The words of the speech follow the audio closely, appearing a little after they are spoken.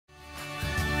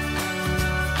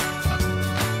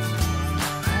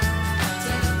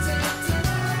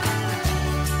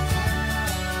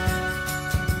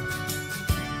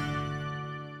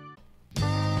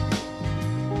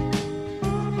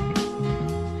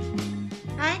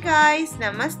guys,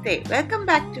 Namaste. Welcome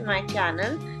back to my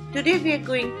channel. Today we are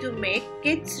going to make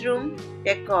kids room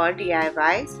decor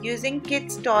DIYs using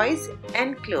kids toys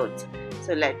and clothes.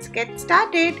 So let's get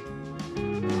started.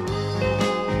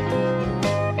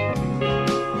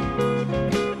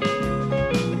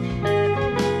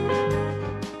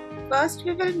 First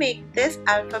we will make this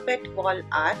alphabet wall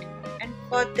art, and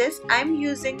for this I am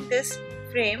using this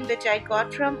frame which I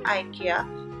got from IKEA.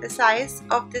 The size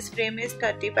of this frame is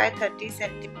 30 by 30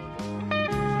 centimeters.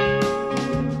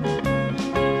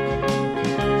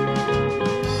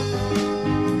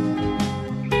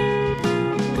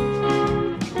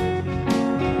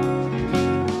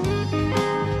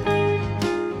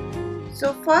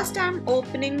 So first I am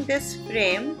opening this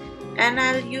frame and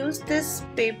I'll use this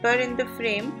paper in the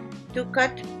frame to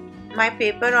cut my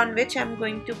paper on which I'm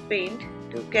going to paint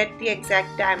to get the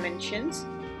exact dimensions.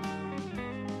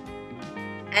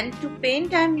 And to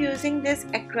paint I'm using this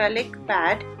acrylic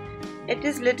pad. It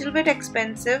is little bit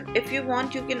expensive. If you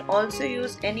want you can also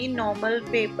use any normal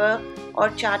paper or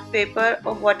chart paper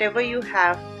or whatever you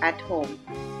have at home.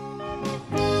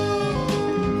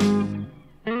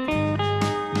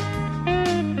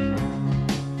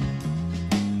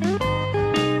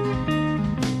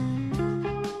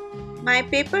 My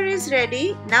paper is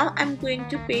ready. Now I'm going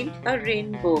to paint a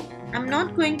rainbow. I'm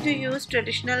not going to use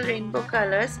traditional rainbow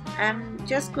colors. I'm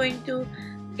just going to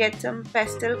get some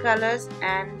pastel colors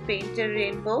and paint a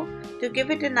rainbow to give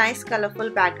it a nice colorful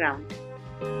background.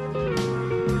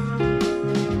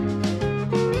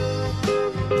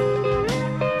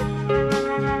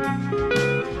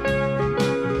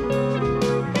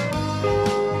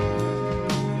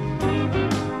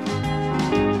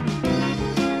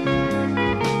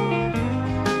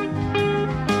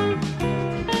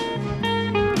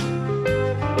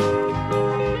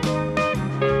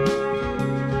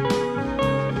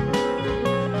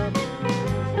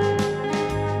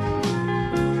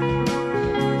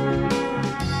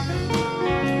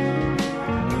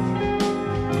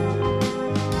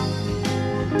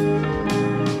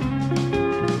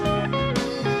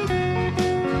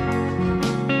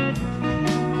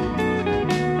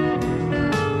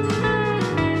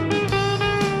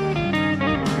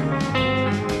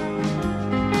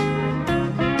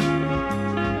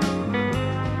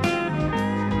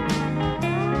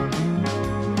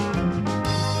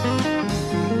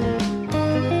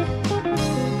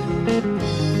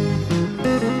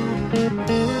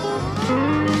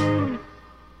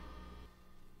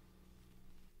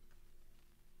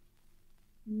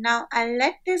 Now I'll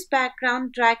let this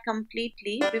background dry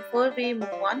completely before we move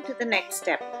on to the next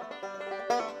step.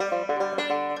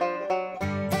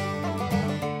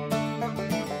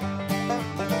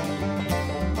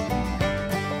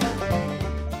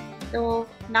 So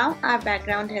now our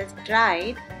background has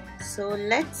dried. So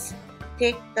let's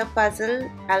take the puzzle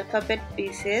alphabet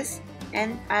pieces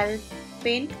and I'll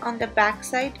paint on the back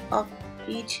side of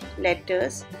each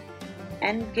letters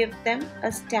and give them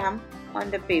a stamp on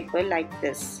the paper like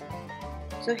this.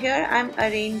 So here I'm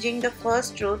arranging the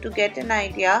first row to get an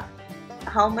idea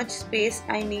how much space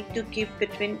I need to keep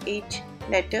between each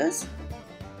letters.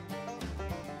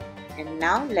 And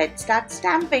now let's start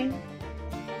stamping.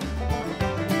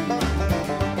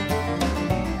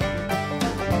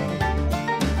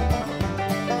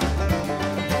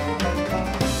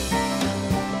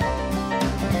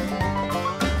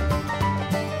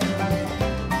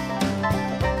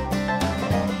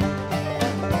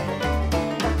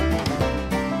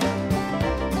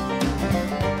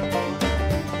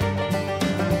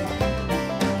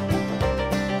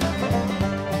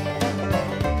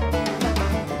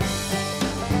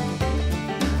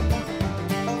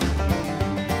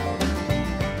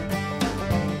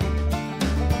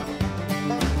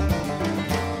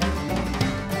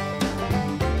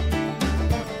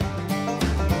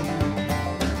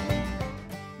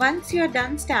 Once you are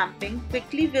done stamping,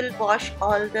 quickly we'll wash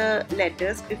all the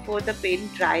letters before the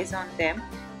paint dries on them.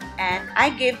 And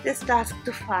I gave this task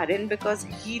to Farin because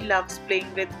he loves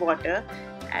playing with water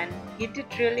and he did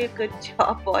really a good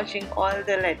job washing all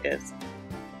the letters.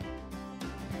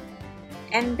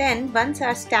 And then once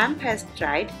our stamp has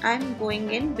dried, I'm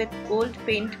going in with gold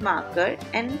paint marker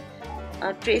and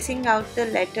tracing out the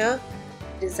letter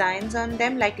designs on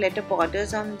them, like letter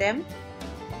borders on them.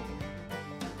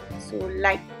 So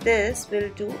like this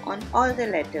we'll do on all the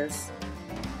letters.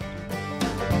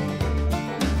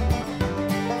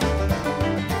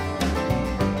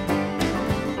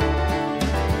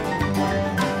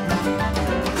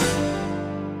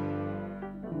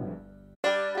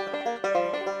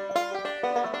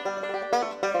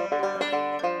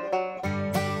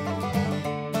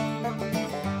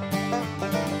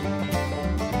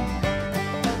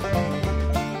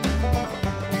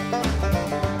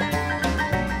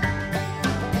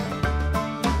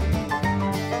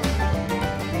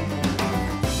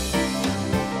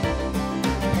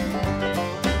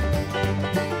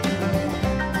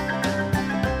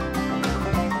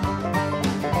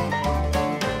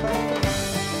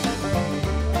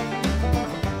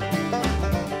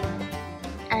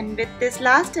 with this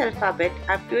last alphabet,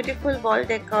 our beautiful wall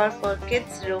decor for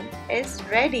kids' room is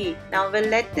ready. Now we'll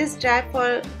let this dry for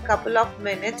a couple of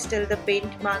minutes till the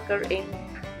paint marker ink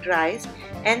dries,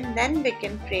 and then we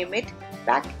can frame it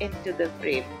back into the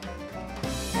frame.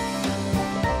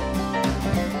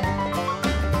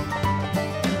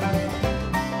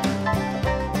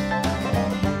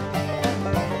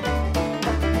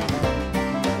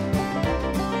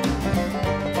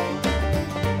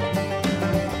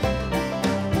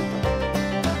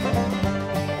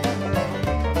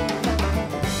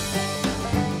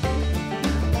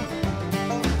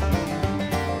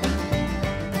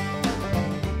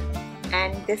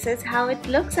 And this is how it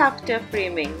looks after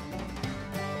framing.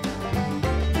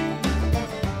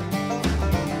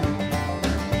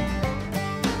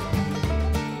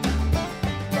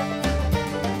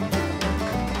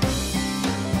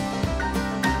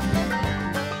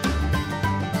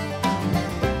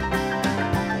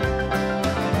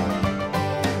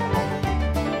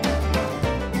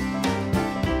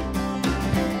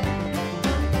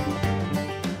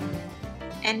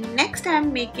 And next I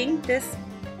am making this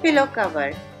pillow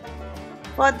cover.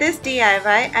 For this DIY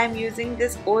I am using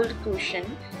this old cushion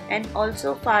and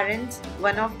also Farhan's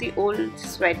one of the old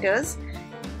sweaters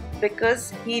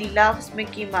because he loves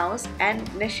Mickey Mouse and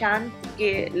Nishant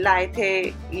के लाए थे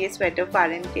ये sweater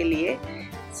Farhan के लिए.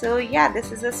 So yeah,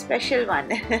 this is a special one.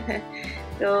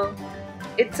 So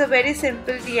it's a very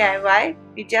simple DIY.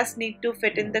 We just need to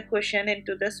fit in the cushion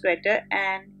into the sweater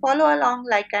and follow along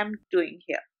like I'm doing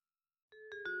here.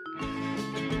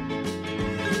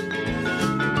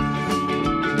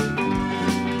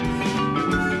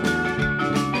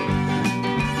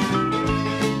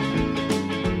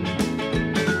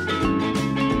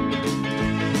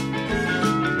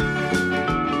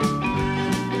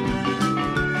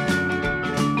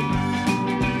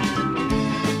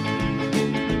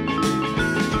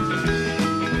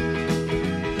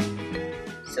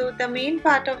 So the main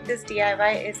part of this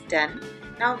DIY is done.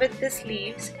 Now with the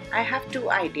sleeves, I have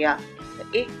two ideas.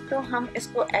 एक तो हम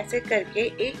इसको ऐसे करके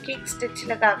एक stitch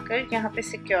लगाकर यहाँ पे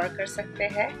secure कर सकते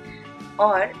हैं,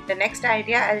 और the next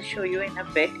idea I'll show you in a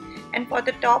bit. And for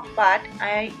the top part,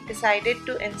 I decided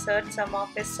to insert some of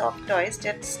his soft toys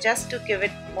just to give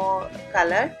it more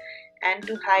color and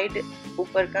to hide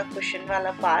ऊपर का cushion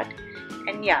वाला part.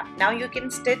 And yeah, now you can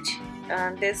stitch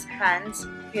these hands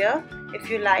here if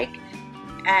you like.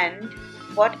 And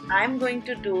what I'm going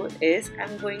to do is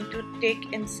I'm going to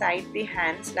take inside the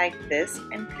hands like this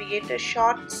and create a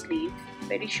short sleeve,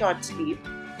 very short sleeve.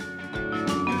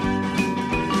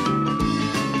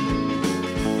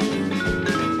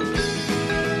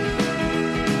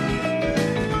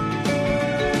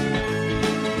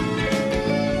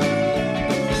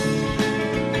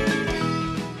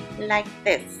 Like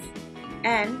this.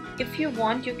 And if you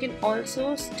want, you can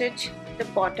also stitch the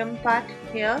bottom part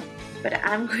here, but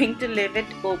I'm going to leave it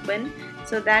open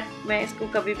so that मैं इसको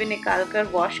कभी भी निकाल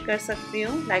कर wash कर सकती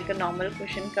हूँ like a normal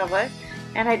cushion cover,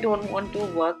 and I don't want to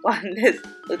work on this.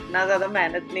 उतना ज़्यादा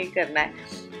मेहनत नहीं करना है.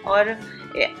 और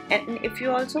and if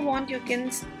you also want, you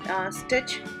can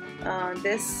stitch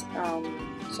this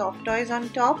soft toys on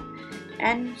top,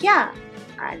 and yeah,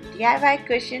 our DIY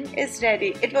cushion is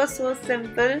ready. It was so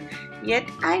simple, yet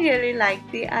I really like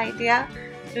the idea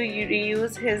to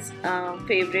reuse his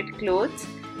favorite clothes.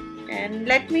 And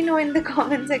let me know in the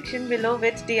comment section below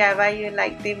which DIY you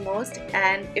like the most,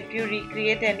 and if you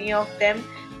recreate any of them,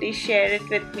 please share it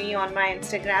with me on my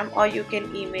Instagram, or you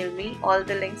can email me. All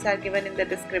the links are given in the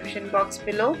description box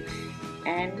below.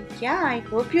 And yeah, I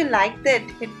hope you liked it.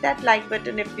 Hit that like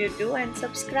button if you do, and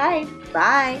subscribe.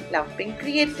 Bye. Love being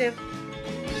creative.